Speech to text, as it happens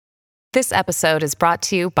This episode is brought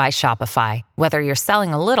to you by Shopify. Whether you're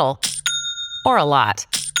selling a little or a lot,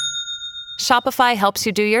 Shopify helps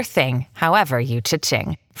you do your thing, however you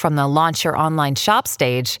cha-ching. From the launch your online shop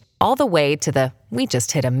stage, all the way to the we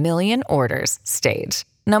just hit 1 million orders stage.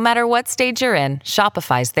 No matter what stage you're in,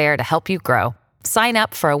 Shopify's there to help you grow. Sign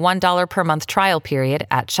up for a $1 per month trial period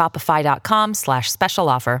at shopify.com/special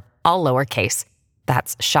offer, all lowercase.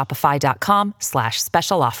 That's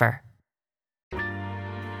shopify.com/special offer.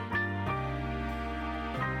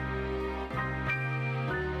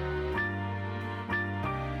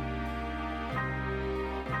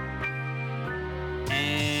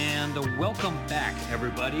 Welcome back,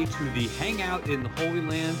 everybody, to the Hangout in the Holy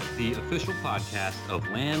Land, the official podcast of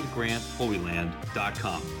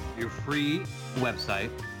LandGrantHolyland.com, your free website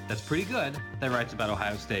that's pretty good that writes about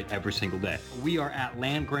Ohio State every single day. We are at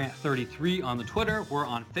LandGrant33 on the Twitter. We're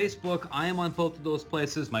on Facebook. I am on both of those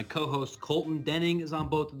places. My co-host Colton Denning is on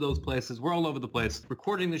both of those places. We're all over the place.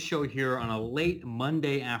 Recording the show here on a late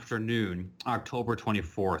Monday afternoon, October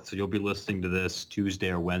 24th. So you'll be listening to this Tuesday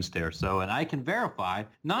or Wednesday or so. And I can verify,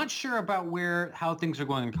 not sure about how things are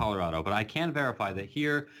going in Colorado, but I can verify that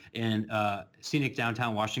here in scenic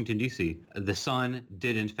downtown Washington, D.C., the sun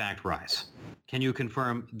did in fact rise. Can you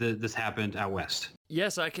confirm that this happened out west?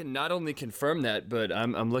 Yes, I can not only confirm that, but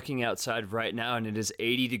I'm looking outside right now, and it is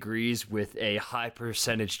 80 degrees with a high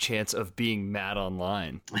percentage chance of being mad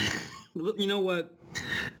online. You know what?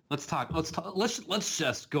 Let's talk. Let's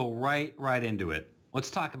just go right into it. Let's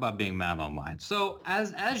talk about being mad online. So,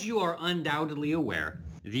 as you are undoubtedly aware,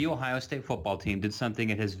 the Ohio State football team did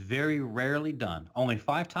something it has very rarely done, only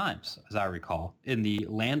 5 times, as I recall, in the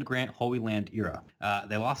land-grant Holy Land era.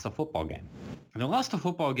 They lost a football game. And they lost a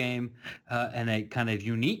football game in a kind of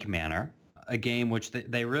unique manner, a game which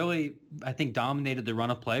they really, I think, dominated the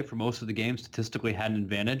run of play for most of the game, statistically had an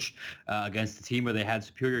advantage against a team where they had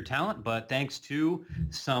superior talent. But thanks to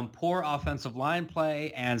some poor offensive line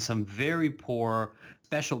play and some very poor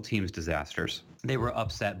special teams disasters, they were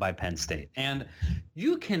upset by Penn State. And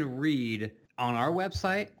you can read on our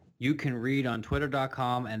website, you can read on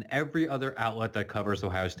twitter.com and every other outlet that covers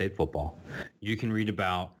Ohio State football. You can read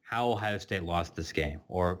about how Ohio State lost this game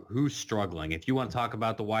or who's struggling. If you want to talk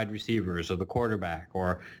about the wide receivers or the quarterback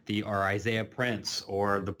or Isaiah Prince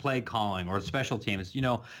or the play calling or special teams,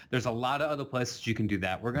 there's a lot of other places you can do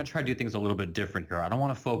that. We're going to try to do things a little bit different here. I don't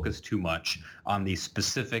want to focus too much on the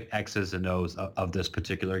specific X's and O's of this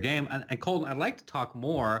particular game. And Colton, I'd like to talk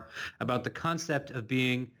more about the concept of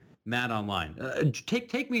being mad online.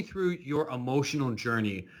 Take me through your emotional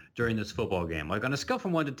journey during this football game. Like on a scale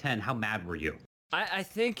from 1 to 10, how mad were you? I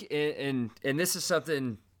think, and this is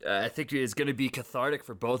something I think is going to be cathartic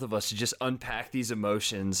for both of us to just unpack these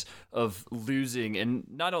emotions of losing, and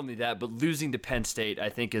not only that, but losing to Penn State, I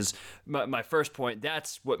think is my first point.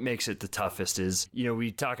 That's what makes it the toughest is,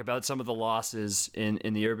 we talk about some of the losses in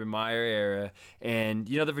the Urban Meyer era and,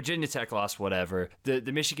 the Virginia Tech loss, whatever. The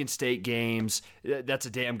Michigan State games, that's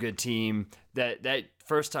a damn good team. That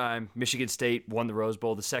first time Michigan State won the Rose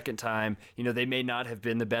Bowl. The second time, they may not have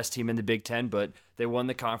been the best team in the Big Ten, but they won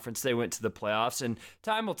the conference. They went to the playoffs, and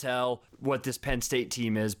time will tell what this Penn State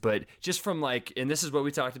team is. But just from and this is what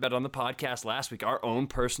we talked about on the podcast last week, our own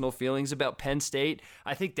personal feelings about Penn State,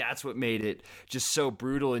 I think that's what made it just so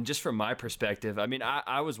brutal. And just from my perspective, I mean,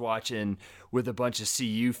 I was watching with a bunch of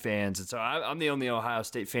CU fans, and so I'm the only Ohio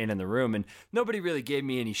State fan in the room, and nobody really gave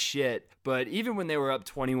me any shit. But even when they were up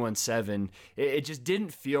 21-7, it just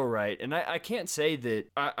didn't feel right. And I can't say that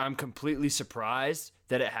I'm completely surprised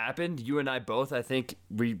that it happened. You and I both, I think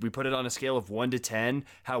we put it on a scale of 1 to 10,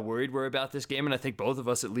 how worried we're about this game. And I think both of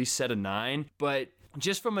us at least said a 9. But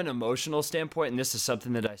just from an emotional standpoint, and this is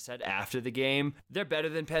something that I said after the game, they're better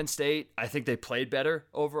than Penn State. I think they played better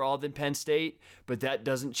overall than Penn State, but that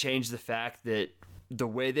doesn't change the fact that the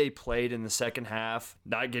way they played in the second half,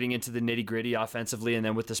 not getting into the nitty-gritty offensively and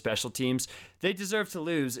then with the special teams, they deserve to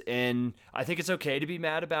lose. And I think it's okay to be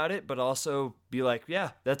mad about it, but also be like,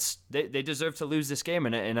 yeah, they deserve to lose this game.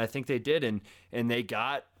 And I think they did. And they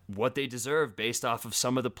got what they deserve based off of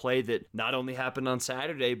some of the play that not only happened on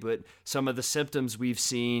Saturday, but some of the symptoms we've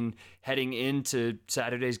seen heading into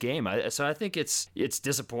Saturday's game. So I think it's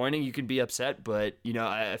disappointing. You can be upset, but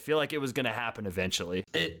I feel like it was going to happen eventually.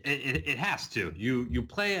 It has to. You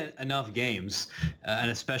play enough games,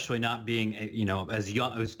 and especially not being as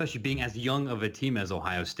young, especially being as young of a team as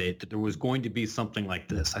Ohio State, that there was going to be something like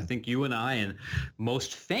this. I think you and I and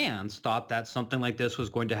most fans thought that something like this was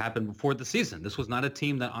going to happen before the season. This was not a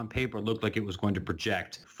team that on paper looked like it was going to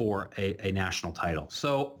project for a national title.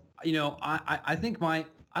 So I think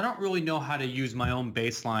I don't really know how to use my own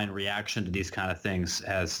baseline reaction to these kind of things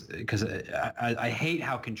because I hate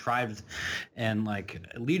how contrived and like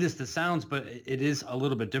elitist this sounds, but it is a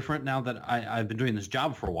little bit different now that I've been doing this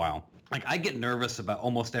job for a while. Like I get nervous about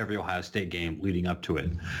almost every Ohio State game leading up to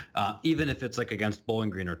it, even if it's like against Bowling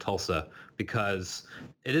Green or Tulsa, because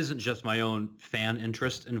it isn't just my own fan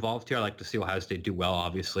interest involved here. I like to see Ohio State do well,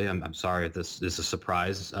 obviously. I'm sorry if this is a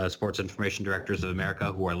surprise, Sports Information Directors of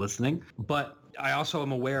America who are listening, but I also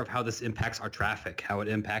am aware of how this impacts our traffic, how it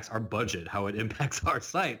impacts our budget, how it impacts our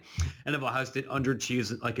site. And if Ohio State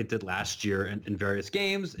underachieves like it did last year in various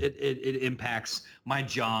games, it impacts my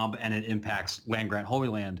job and it impacts land-grant Holy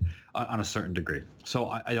Land on a certain degree. So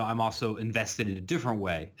I'm also invested in a different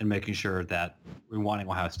way in making sure that we're wanting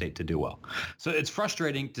Ohio State to do well. So it's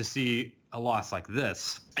frustrating to see a loss like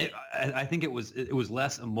this. I think it was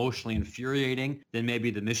less emotionally infuriating than maybe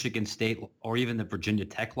the Michigan State or even the Virginia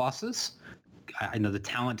Tech losses. I know the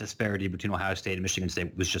talent disparity between Ohio State and Michigan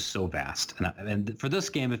State was just so vast. And for this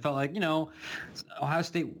game, it felt like, Ohio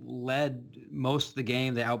State led most of the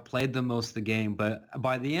game. They outplayed them most of the game. But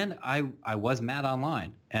by the end, I was mad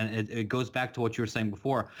online. And it goes back to what you were saying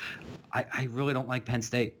before. I really don't like Penn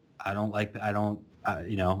State. I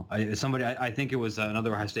think it was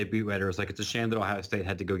another Ohio State beat writer. It was like, it's a shame that Ohio State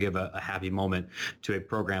had to go give a happy moment to a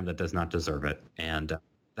program that does not deserve it. And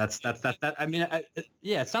that's that. I mean,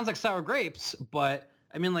 it sounds like sour grapes, but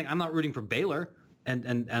I mean, like, I'm not rooting for Baylor,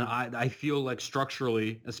 and I feel like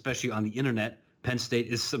structurally, especially on the internet, Penn State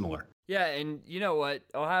is similar. Yeah, and you know what?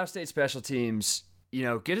 Ohio State special teams,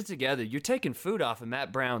 get it together. You're taking food off of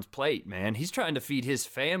Matt Brown's plate, man. He's trying to feed his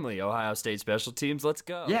family. Ohio State special teams. Let's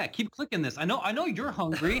go. Yeah, keep clicking this. I know you're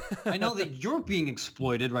hungry. I know that you're being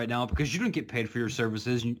exploited right now because you didn't get paid for your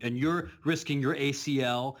services, and you're risking your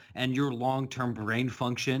ACL and your long-term brain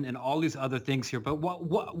function and all these other things here. But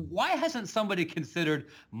why hasn't somebody considered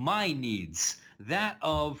my needs? That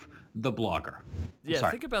of the blogger. Yeah,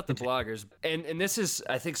 think about the bloggers. And this is,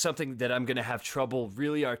 I think, something that I'm going to have trouble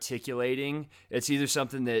really articulating. It's either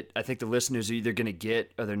something that I think the listeners are either going to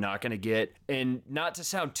get or they're not going to get. And not to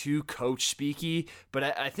sound too coach speaky,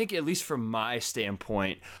 but I think at least from my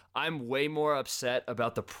standpoint, I'm way more upset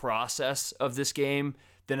about the process of this game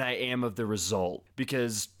than I am of the result.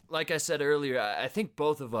 Because like I said earlier, I think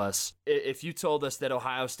both of us, if you told us that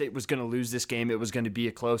Ohio State was going to lose this game, it was going to be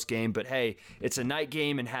a close game. But hey, it's a night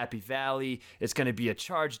game in Happy Valley. It's going to be a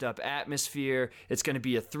charged up atmosphere. It's going to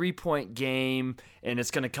be a 3-point game, and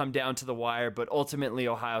it's going to come down to the wire. But ultimately,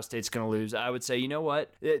 Ohio State's going to lose. I would say, you know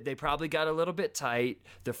what? They probably got a little bit tight.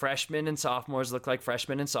 The freshmen and sophomores look like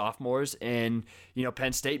freshmen and sophomores, and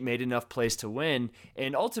Penn State made enough plays to win.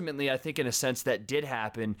 And ultimately, I think in a sense that did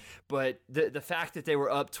happen. But the fact that they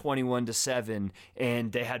were up 21-7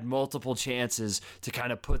 and they had multiple chances to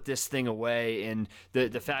kind of put this thing away, and the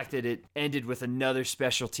fact that it ended with another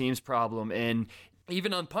special teams problem, and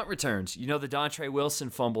even on punt returns, the Dontre Wilson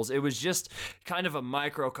fumbles, it was just kind of a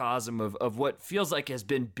microcosm of what feels like has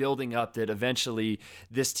been building up, that eventually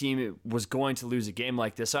this team was going to lose a game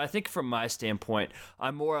like this. So I think from my standpoint,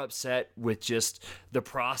 I'm more upset with just the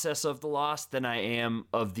process of the loss than I am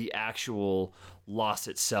of the actual loss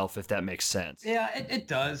itself, if that makes sense. Yeah, it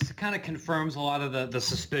does. It kind of confirms a lot of the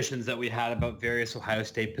suspicions that we had about various Ohio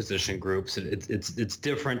State position groups. It's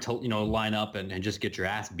different to line up and just get your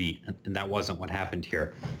ass beat, and that wasn't what happened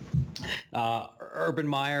here. Urban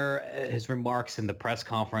Meyer, his remarks in the press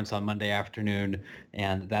conference on Monday afternoon,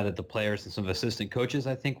 and that of the players and some assistant coaches,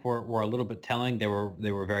 I think were a little bit telling. They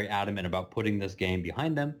were very adamant about putting this game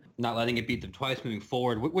behind them, not letting it beat them twice moving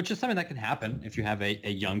forward, which is something that can happen if you have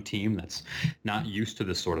a young team that's not used to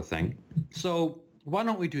this sort of thing. So why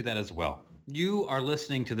don't we do that as well? You are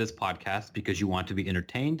listening to this podcast because you want to be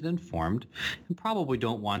entertained and informed, and probably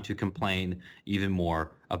don't want to complain even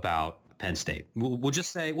more about Penn State. We'll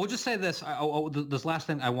just say this. This last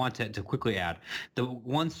thing I want to quickly add. The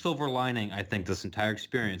one silver lining, I think, this entire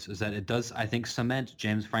experience is that it does, I think, cement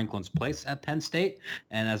James Franklin's place at Penn State.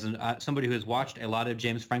 And as somebody who has watched a lot of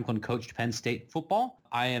James Franklin coached Penn State football,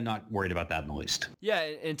 I am not worried about that in the least. Yeah,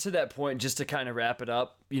 and to that point, just to kind of wrap it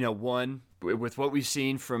up, one, with what we've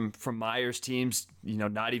seen from Meyer's teams,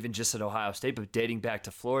 not even just at Ohio State, but dating back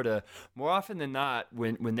to Florida, more often than not,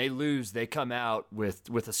 when they lose, they come out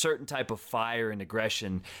with a certain type of fire and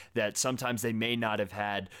aggression that sometimes they may not have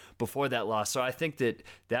had before that loss. So I think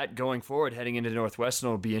that going forward, heading into Northwestern,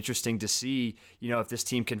 will be interesting to see, if this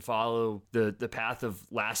team can follow the path of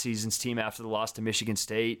last season's team after the loss to Michigan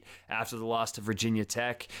State, after the loss to Virginia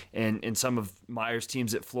Tech, and some of Meyer's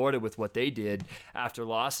teams at Florida with what they did after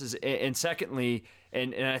losses. And second, secondly,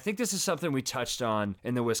 and I think this is something we touched on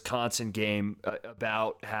in the Wisconsin game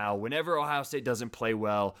about how whenever Ohio State doesn't play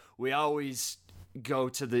well, we always go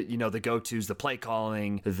to the go-tos, the play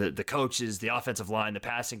calling, the coaches, the offensive line, the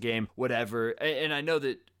passing game, whatever. And I know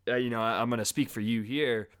that I'm going to speak for you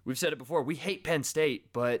here. We've said it before. We hate Penn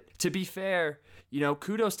State, but to be fair,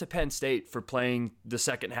 kudos to Penn State for playing the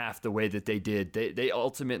second half the way that they did. They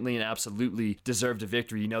ultimately and absolutely deserved a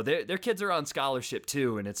victory. Their kids are on scholarship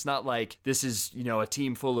too, and it's not like this is, a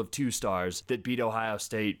team full of 2-stars that beat Ohio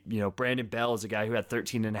State. Brandon Bell is a guy who had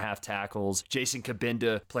 13 and a half tackles. Jason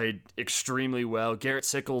Kabinda played extremely well. Garrett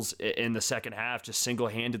Sickles in the second half just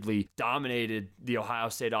single-handedly dominated the Ohio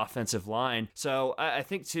State offensive line. So I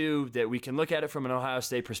think too that we can look at it from an Ohio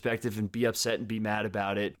State perspective and be upset and be mad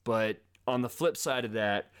about it, but on the flip side of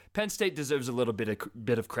that, Penn State deserves a little bit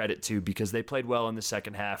of credit too, because they played well in the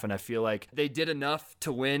second half, and I feel like they did enough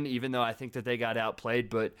to win, even though I think that they got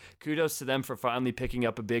outplayed. But kudos to them for finally picking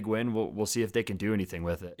up a big win. We'll see if they can do anything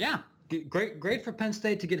with it. Yeah, great for Penn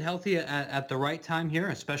State to get healthy at the right time here,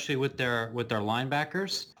 especially with their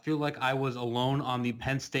linebackers. I feel like I was alone on the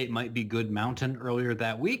Penn State might be good mountain earlier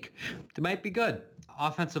that week. They might be good.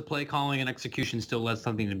 Offensive play calling and execution still left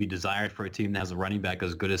something to be desired for a team that has a running back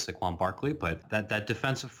as good as Saquon Barkley, but that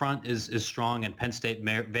defensive front is strong, and Penn State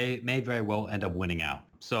may very well end up winning out.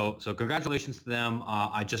 So congratulations to them.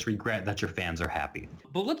 I just regret that your fans are happy.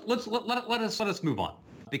 But let us move on,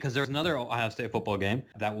 because there's another Ohio State football game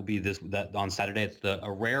that will be that on Saturday. It's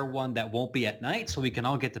a rare one that won't be at night, so we can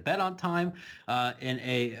all get to bed on time in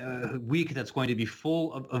a week that's going to be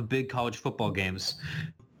full of big college football games.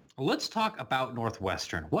 Let's talk about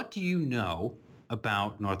Northwestern. What do you know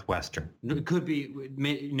about Northwestern? It could be,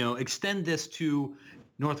 extend this to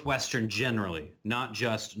Northwestern generally, not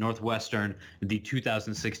just Northwestern, the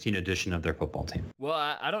 2016 edition of their football team. Well,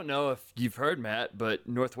 I don't know if you've heard, Matt, but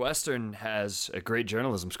Northwestern has a great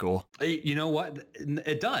journalism school. You know what?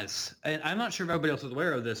 It does. And I'm not sure if everybody else is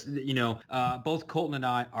aware of this. Both Colton and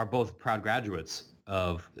I are both proud graduates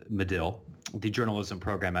of Medill, the journalism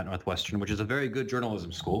program at Northwestern, which is a very good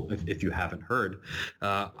journalism school, if you haven't heard.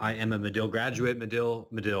 I am a Medill graduate. Medill.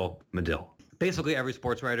 Basically, every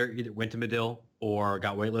sports writer either went to Medill or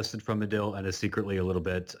got waitlisted from Medill and is secretly a little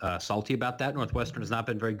bit salty about that. Northwestern has not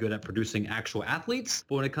been very good at producing actual athletes,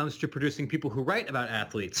 but when it comes to producing people who write about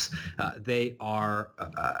athletes, they are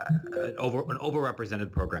an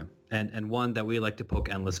overrepresented program, and one that we like to poke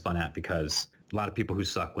endless fun at, because a lot of people who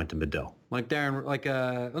suck went to Medill.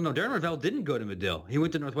 Darren Ravel didn't go to Medill. He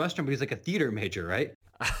went to Northwestern, but he's like a theater major, right?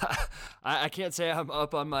 I can't say I'm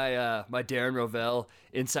up on my my Darren Rovell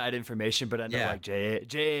inside information, but I know like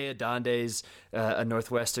J.A. Adonde's a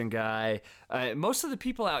Northwestern guy. Most of the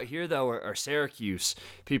people out here, though, are Syracuse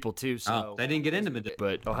people, too. So they didn't get into Medill.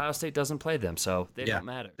 But Ohio State doesn't play them, so they don't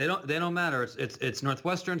matter. They don't matter. It's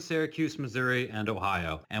Northwestern, Syracuse, Missouri, and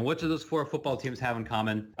Ohio. And what do those four football teams have in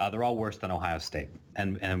common? They're all worse than Ohio State.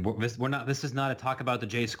 And we're not. This is not a Talk About the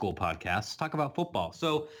J School podcast. Let's talk about football.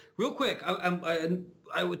 So real quick,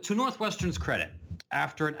 to Northwestern's credit,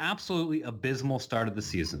 after an absolutely abysmal start of the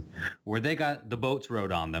season, where they got the boats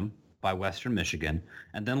rowed on them by Western Michigan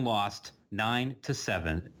and then lost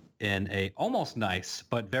 9-7 in a almost nice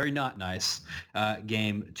but very not nice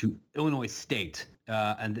game to Illinois State.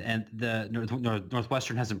 And the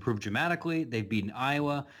Northwestern has improved dramatically. They've beaten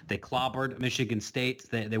Iowa. They clobbered Michigan State.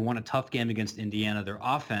 They won a tough game against Indiana. Their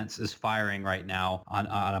offense is firing right now on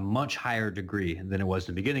a much higher degree than it was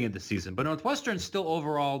in the beginning of the season. But Northwestern still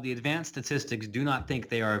overall, the advanced statistics do not think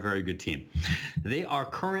they are a very good team. They are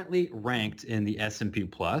currently ranked in the S&P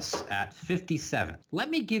Plus at 57. Let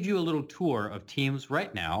me give you a little tour of teams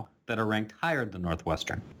right now that are ranked higher than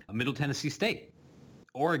Northwestern. Middle Tennessee State,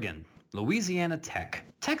 Oregon, Louisiana Tech,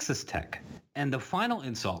 Texas Tech, and the final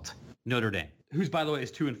insult, Notre Dame, who's, by the way,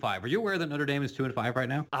 is 2-5. Are you aware that Notre Dame is 2-5 right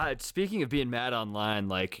now? Speaking of being mad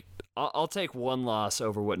online, I'll take one loss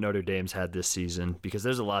over what Notre Dame's had this season, because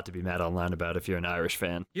there's a lot to be mad online about if you're an Irish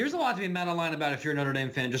fan. There's a lot to be mad online about if you're a Notre Dame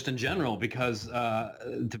fan, just in general, because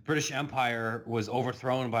the British Empire was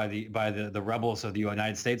overthrown by the rebels of the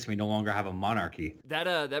United States. We no longer have a monarchy.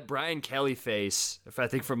 That Brian Kelly face, if I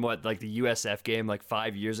think from the USF game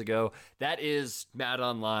 5 years ago, that is mad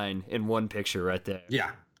online in one picture right there.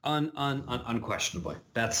 Yeah, unquestionably.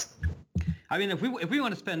 That's. I mean, if we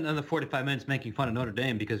want to spend another 45 minutes making fun of Notre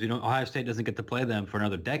Dame because Ohio State doesn't get to play them for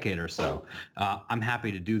another decade or so, I'm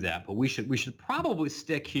happy to do that. But we should probably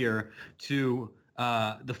stick here to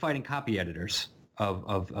the fighting copy editors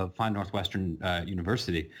of Fine Northwestern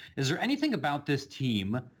University. Is there anything about this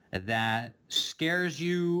team that scares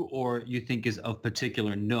you or you think is of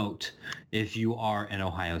particular note if you are an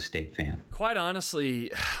Ohio State fan? Quite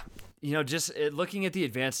honestly, Just looking at the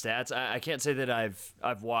advanced stats, I can't say that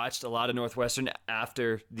I've watched a lot of Northwestern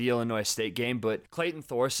after the Illinois State game, but Clayton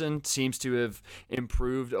Thorson seems to have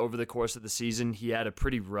improved over the course of the season. He had a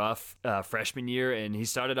pretty rough freshman year, and he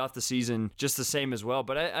started off the season just the same as well.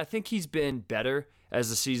 But I think he's been better as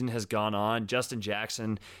the season has gone on. Justin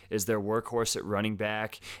Jackson is their workhorse at running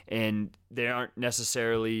back, and they aren't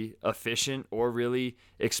necessarily efficient or really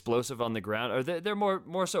explosive on the ground, or they're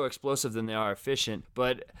more so explosive than they are efficient.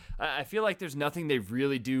 But I feel like there's nothing they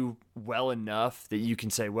really do well enough that you can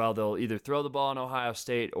say, well, they'll either throw the ball in Ohio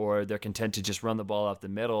State or they're content to just run the ball up the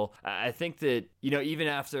middle. I think that, even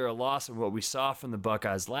after a loss of what we saw from the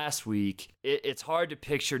Buckeyes last week, it's hard to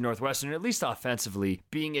picture Northwestern, at least offensively,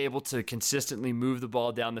 being able to consistently move the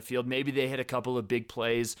ball down the field. Maybe they hit a couple of big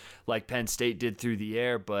plays like Penn State did through the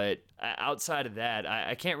air, but outside of that,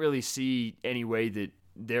 I can't really see any way that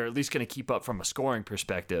they're at least going to keep up from a scoring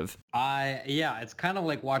perspective. It's kind of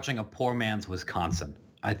like watching a poor man's Wisconsin,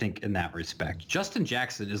 I think, in that respect. Justin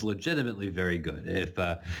Jackson is legitimately very good.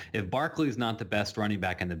 If Barkley's not the best running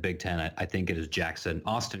back in the Big Ten, I think it is Jackson.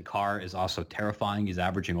 Austin Carr is also terrifying. He's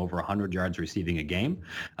averaging over 100 yards receiving a game.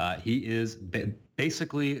 He is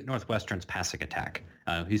basically Northwestern's passing attack.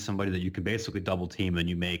 He's somebody that you can basically double team and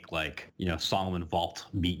you make Solomon Vault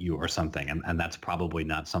beat you or something. And that's probably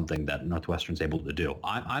not something that Northwestern's able to do.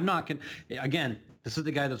 I'm not going to, again, this is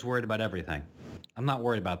the guy that's worried about everything. I'm not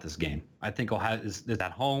worried about this game. I think Ohio is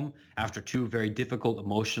at home after two very difficult,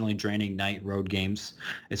 emotionally draining night road games.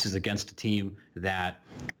 This is against a team that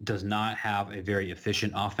does not have a very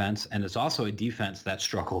efficient offense, and it's also a defense that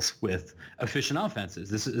struggles with efficient offenses.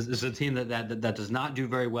 This is a team that does not do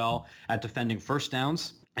very well at defending first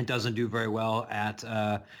downs. It doesn't do very well at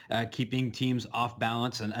keeping teams off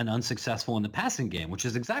balance and unsuccessful in the passing game, which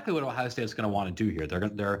is exactly what Ohio State is going to want to do here.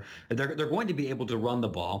 They're going to be able to run the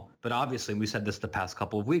ball, but obviously, and we said this the past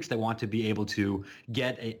couple of weeks, they want to be able to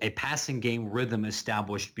get a passing game rhythm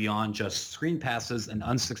established beyond just screen passes and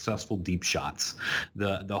unsuccessful deep shots.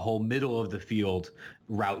 The whole middle of the field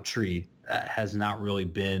route tree has not really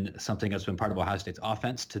been something that's been part of Ohio State's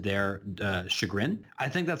offense to their chagrin. I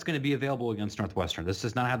think that's going to be available against Northwestern. This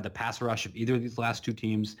does not have the pass rush of either of these last two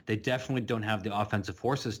teams. They definitely don't have the offensive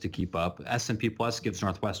forces to keep up. S&P Plus gives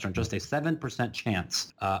Northwestern just a 7%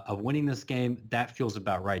 chance of winning this game. That feels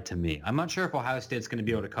about right to me. I'm not sure if Ohio State's going to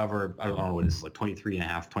be able to cover, I don't know what it is, like 23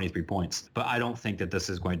 points, but I don't think that this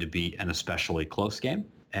is going to be an especially close game.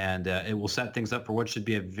 And it will set things up for what should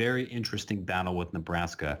be a very interesting battle with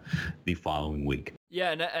Nebraska the following week.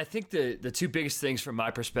 Yeah, and I think the two biggest things from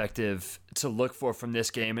my perspective to look for from this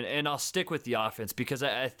game, and I'll stick with the offense because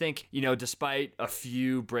I think, despite a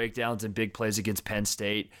few breakdowns and big plays against Penn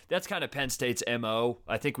State, that's kind of Penn State's MO.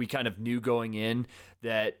 I think we kind of knew going in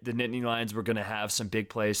that the Nittany Lions were going to have some big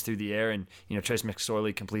plays through the air, and Trace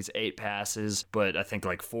McSorley completes 8 passes, but I think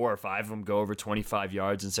like 4 or 5 of them go over 25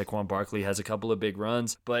 yards, and Saquon Barkley has a couple of big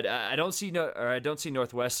runs. But I don't see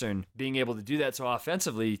Northwestern being able to do that. So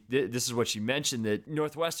offensively, this is what you mentioned, that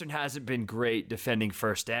Northwestern hasn't been great defending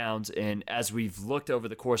first downs, and as we've looked over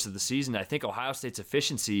the course of the season, I think Ohio State's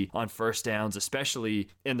efficiency on first downs, especially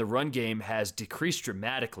in the run game, has decreased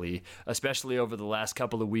dramatically, especially over the last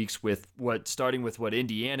couple of weeks starting with what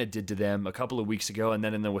Indiana did to them a couple of weeks ago, and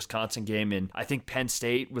then in the Wisconsin game. And I think Penn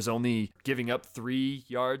State was only giving up 3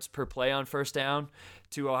 yards per play on first down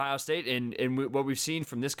to Ohio State. And what we've seen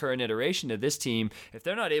from this current iteration of this team, if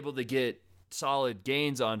they're not able to get solid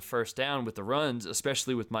gains on first down with the runs,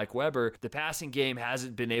 especially with Mike Weber, the passing game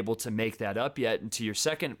hasn't been able to make that up yet. And to your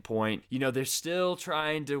second point, they're still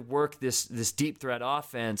trying to work this deep threat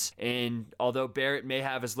offense. And although Barrett may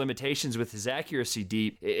have his limitations with his accuracy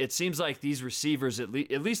deep, it seems like these receivers, at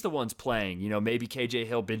least the ones playing, maybe KJ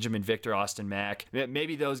Hill, Benjamin Victor, Austin Mack,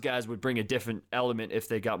 maybe those guys would bring a different element if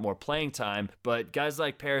they got more playing time. But guys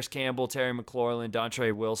like Paris Campbell, Terry McLaurin,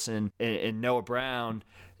 Dontre Wilson, and Noah Brown,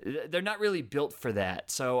 they're not really built for that.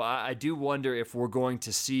 So I do wonder if we're going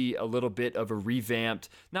to see a little bit of a revamped,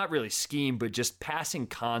 not really scheme, but just passing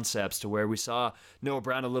concepts, to where we saw Noah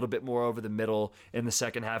Brown a little bit more over the middle in the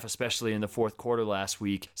second half, especially in the fourth quarter last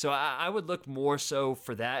week. So I would look more so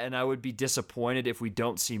for that, and I would be disappointed if we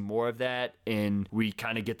don't see more of that and we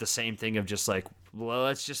kind of get the same thing of just like, well,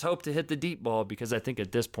 let's just hope to hit the deep ball, because I think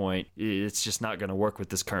at this point it's just not going to work with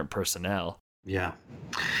this current personnel. Yeah.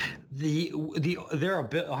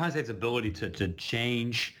 Ohio State's ability to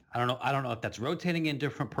change, I don't know if that's rotating in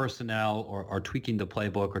different personnel or tweaking the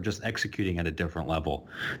playbook or just executing at a different level,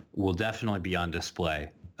 will definitely be on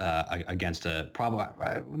display against a probably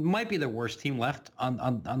might be the worst team left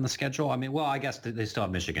on the schedule. I mean, well, I guess they still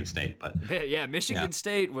have Michigan State, but yeah, Michigan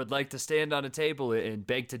State would like to stand on a table and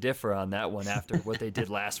beg to differ on that one after what they did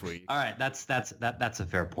last week. All right, that's a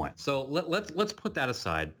fair point. So let's put that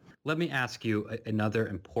aside. Let me ask you another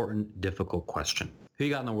important, difficult question. Who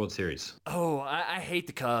you got in the World Series? Oh, I hate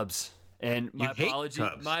the Cubs. And my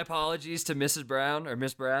apologies to Mrs. Brown or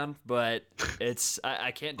Miss Brown, but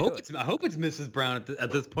I can't do it. I hope it's Mrs. Brown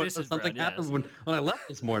at this point. Mrs. Something Brown, happened when I left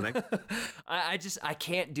this morning. I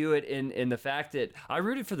can't do it in the fact that I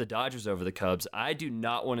rooted for the Dodgers over the Cubs. I do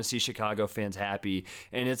not want to see Chicago fans happy.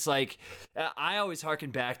 And it's like, I always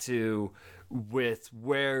harken back to with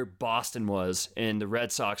where Boston was and the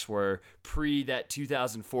Red Sox were pre that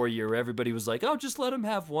 2004 year where everybody was like, oh, just let them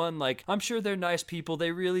have one. Like, I'm sure they're nice people.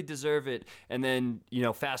 They really deserve it. And then,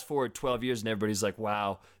 fast forward 12 years and everybody's like,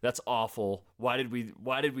 wow, that's awful. Why did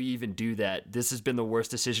we even do that? This has been the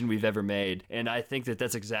worst decision we've ever made. And I think that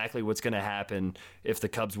that's exactly what's going to happen if the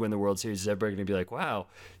Cubs win the World Series. Everybody's going to be like, wow,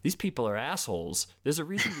 these people are assholes. There's a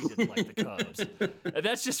reason we didn't like the Cubs. And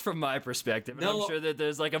that's just from my perspective. And I'm sure that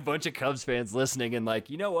there's like a bunch of Cubs fans listening and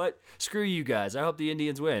like, you know what? Screw you guys. I hope the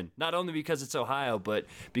Indians win. Not only because it's Ohio, but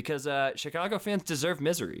because Chicago fans deserve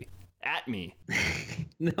misery. At me.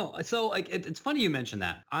 No, so like it's funny you mentioned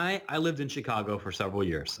that. I lived in Chicago for several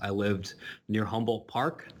years. I lived near Humboldt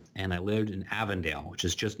Park, and I lived in Avondale, which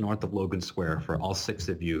is just north of Logan Square for all six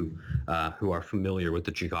of you who are familiar with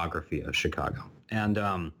the geography of Chicago. And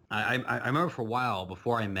I remember for a while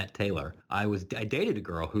before I met Taylor, I dated a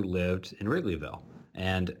girl who lived in Wrigleyville,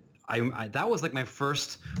 and I that was like my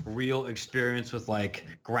first real experience with like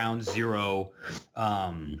ground zero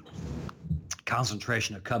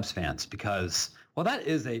concentration of Cubs fans, because, well, that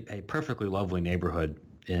is a perfectly lovely neighborhood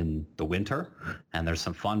in the winter, and there's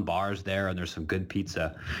some fun bars there, and there's some good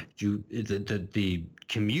pizza. The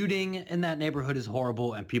commuting in that neighborhood is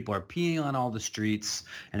horrible, and people are peeing on all the streets,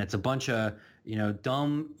 and it's a bunch of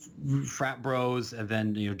dumb frat bros and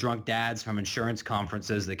then, drunk dads from insurance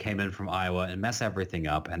conferences that came in from Iowa and mess everything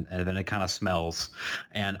up. And then it kind of smells.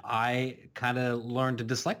 And I kind of learned to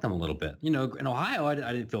dislike them a little bit. In Ohio, I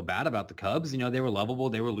didn't feel bad about the Cubs. They were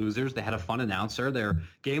lovable. They were losers. They had a fun announcer. Their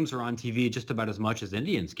games were on TV just about as much as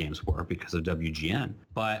Indians games were because of WGN.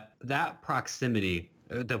 But that proximity,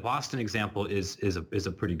 the Boston example is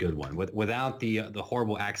a pretty good one. Without the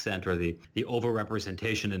horrible accent or the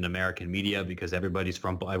overrepresentation in American media, because everybody's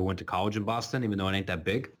I went to college in Boston, even though it ain't that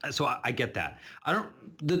big. So I get that.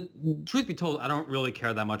 The truth be told, I don't really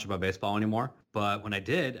care that much about baseball anymore. But when I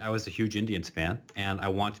did, I was a huge Indians fan, and I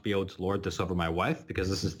want to be able to lord this over my wife, because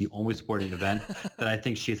this is the only sporting event that I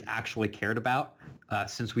think she's actually cared about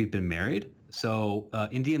since we've been married. So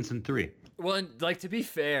Indians in 3. Well, and like, to be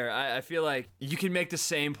fair, I feel like you can make the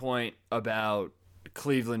same point about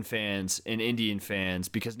Cleveland fans and Indian fans,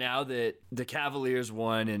 because now that the Cavaliers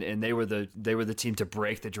won and they were the team to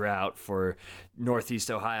break the drought for Northeast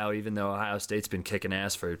Ohio, even though Ohio State's been kicking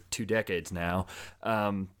ass for 2 decades now.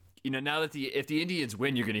 Now that if the Indians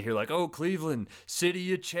win, you're going to hear like, oh, Cleveland,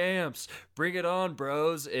 city of champs, bring it on,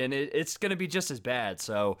 bros. And it's going to be just as bad.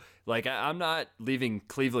 So, like, I'm not leaving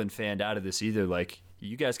Cleveland fan out of this either. Like,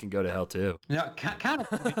 you guys can go to hell too. Now,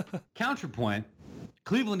 counterpoint,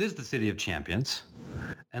 Cleveland is the city of champions.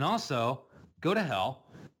 And also, go to hell.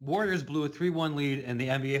 Warriors blew a 3-1 lead in the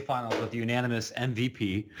NBA Finals with the unanimous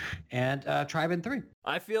MVP, and Tribe in 3.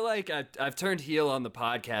 I feel like I've turned heel on the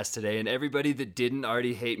podcast today, and everybody that didn't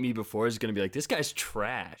already hate me before is going to be like, this guy's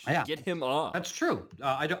trash. Yeah. Get him off. That's true.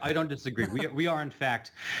 I don't disagree. We are in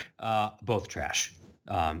fact both trash.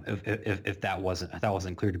 If that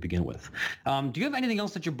wasn't clear to begin with. Do you have anything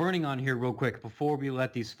else that you're burning on here real quick before we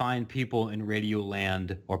let these fine people in radio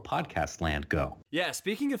land or podcast land go? Yeah,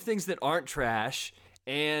 speaking of things that aren't trash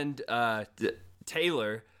and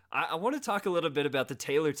Taylor, I want to talk a little bit about the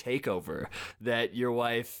Taylor takeover that your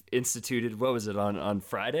wife instituted. What was it, on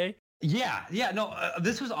Friday? Yeah. No,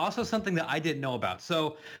 this was also something that I didn't know about.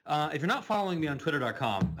 So if you're not following me on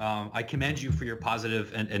twitter.com, I commend you for your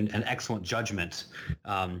positive and excellent judgment.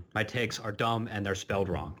 My takes are dumb and they're spelled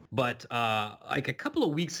wrong. But like a couple of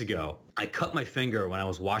weeks ago, I cut my finger when I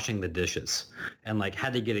was washing the dishes and like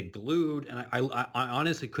had to get it glued. And I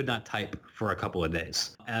honestly could not type for a couple of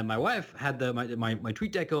days. And my wife had my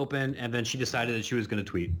TweetDeck open, and then she decided that she was going to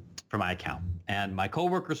tweet for my account. And my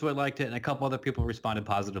coworkers really liked it, and a couple other people responded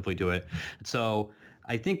positively to it. So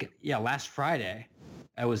I think, last Friday,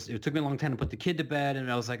 it took me a long time to put the kid to bed, and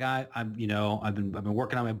I was like, I've been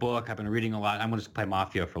working on my book. I've been reading a lot. I'm going to play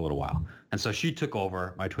Mafia for a little while. And so she took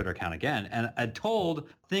over my Twitter account again and I told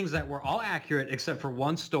things that were all accurate except for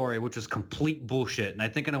one story, which was complete bullshit. And I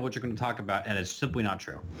think I know what you're going to talk about, and it's simply not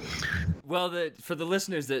true. Well, for the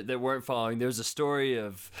listeners that weren't following, there's a story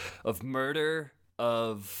of murder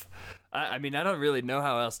of... I mean, I don't really know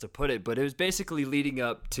how else to put it, but it was basically leading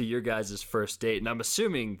up to your guys' first date. And I'm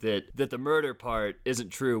assuming that the murder part isn't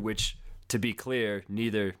true, which, to be clear,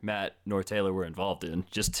 neither Matt nor Taylor were involved in.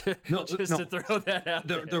 Just to throw that out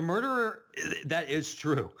there. The murderer, that is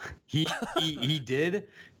true. He did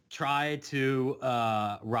try to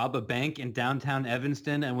rob a bank in downtown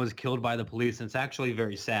Evanston and was killed by the police. And it's actually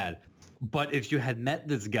very sad. But if you had met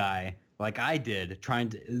this guy like I did, trying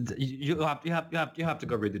to, you have to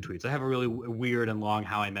go read the tweets. I have a really weird and long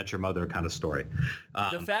How I Met Your Mother kind of story.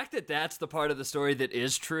 The fact that that's the part of the story that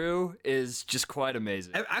is true is just quite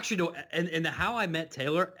amazing. Actually, no. In the How I Met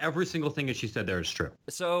Taylor, every single thing that she said there is true.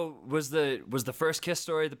 So was the first kiss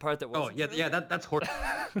story the part that was? Oh yeah, true? That's horrible.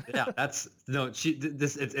 Yeah, that's no.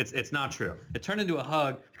 It's not true. It turned into a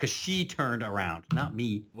hug because she turned around, not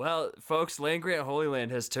me. Well, folks, Land Grant Holy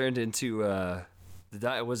Land has turned into.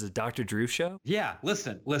 Was it Dr. Drew show? Yeah,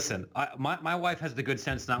 listen. My wife has the good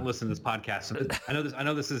sense to not listen to this podcast. So I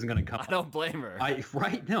know this isn't going to come. I don't blame her.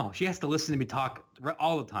 No, she has to listen to me talk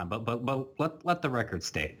all the time. But let the record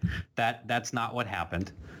state that that's not what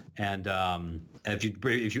happened. And if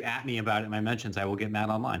you at me about it in my mentions, I will get mad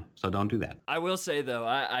online. So don't do that. I will say though,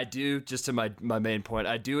 I do, just to my main point,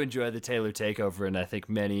 I do enjoy the Taylor takeover, and I think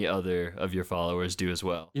many other of your followers do as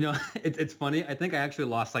well. You know, it's funny. I think I actually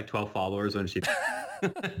lost like 12 followers when she.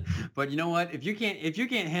 But you know what? If you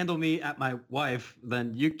can't handle me at my wife,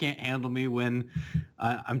 then you can't handle me when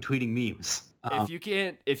I'm tweeting memes. If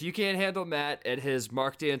you can't handle Matt at his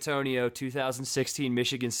Mark D'Antonio 2016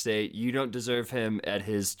 Michigan State, you don't deserve him at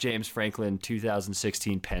his James Franklin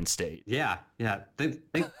 2016 Penn State. Yeah.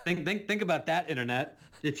 Think about that, internet.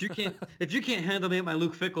 If you can't handle me at my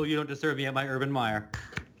Luke Fickell, you don't deserve me at my Urban Meyer.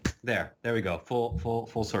 There we go.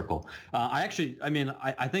 Full circle. I think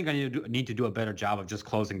I need to do a better job of just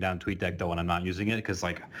closing down TweetDeck though when I'm not using it, because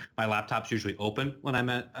like my laptop's usually open when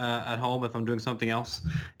I'm at home if I'm doing something else,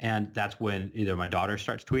 and that's when either my daughter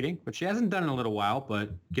starts tweeting, which she hasn't done in a little while,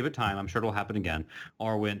 but give it time. I'm sure it'll happen again.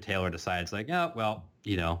 Or when Taylor decides like, yeah, well,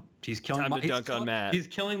 you know, he's killing mobsters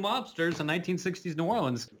in 1960s New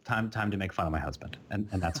Orleans. Time to make fun of my husband, and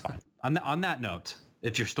that's fine. On that note.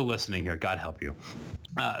 If you're still listening here, God help you.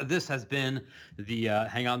 This has been the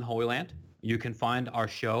Hang On Holy Land. You can find our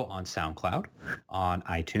show on SoundCloud, on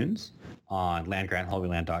iTunes, on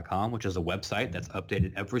landgrantholyland.com, which is a website that's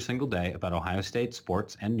updated every single day about Ohio State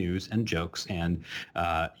sports and news and jokes. And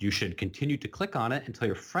you should continue to click on it and tell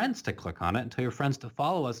your friends to click on it and tell your friends to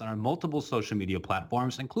follow us on our multiple social media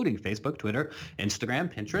platforms, including Facebook, Twitter,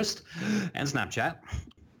 Instagram, Pinterest, and Snapchat.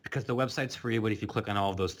 Because the website's free, but if you click on all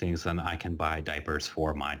of those things, then I can buy diapers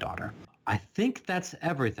for my daughter. I think that's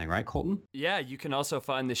everything, right, Colton? Yeah, you can also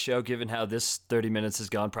find the show, given how this 30 minutes has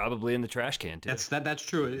gone, probably in the trash can, too. That's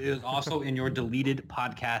true. It is also in your deleted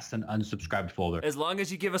podcast and unsubscribed folder. As long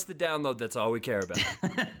as you give us the download, that's all we care about.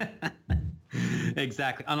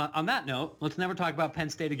 Exactly. On that note, let's never talk about Penn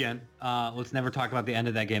State again. Let's never talk about the end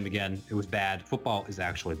of that game again. It was bad. Football is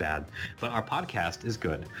actually bad, but our podcast is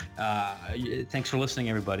good. Thanks for listening,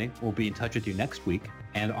 everybody. We'll be in touch with you next week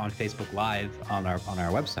and on Facebook Live on our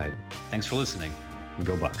website. Thanks for listening.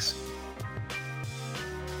 Go Bucks.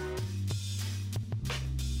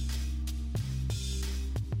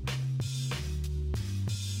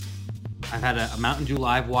 I've had a Mountain Dew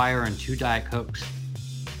Live Wire and 2 Diet Cokes.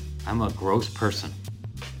 I'm a gross person.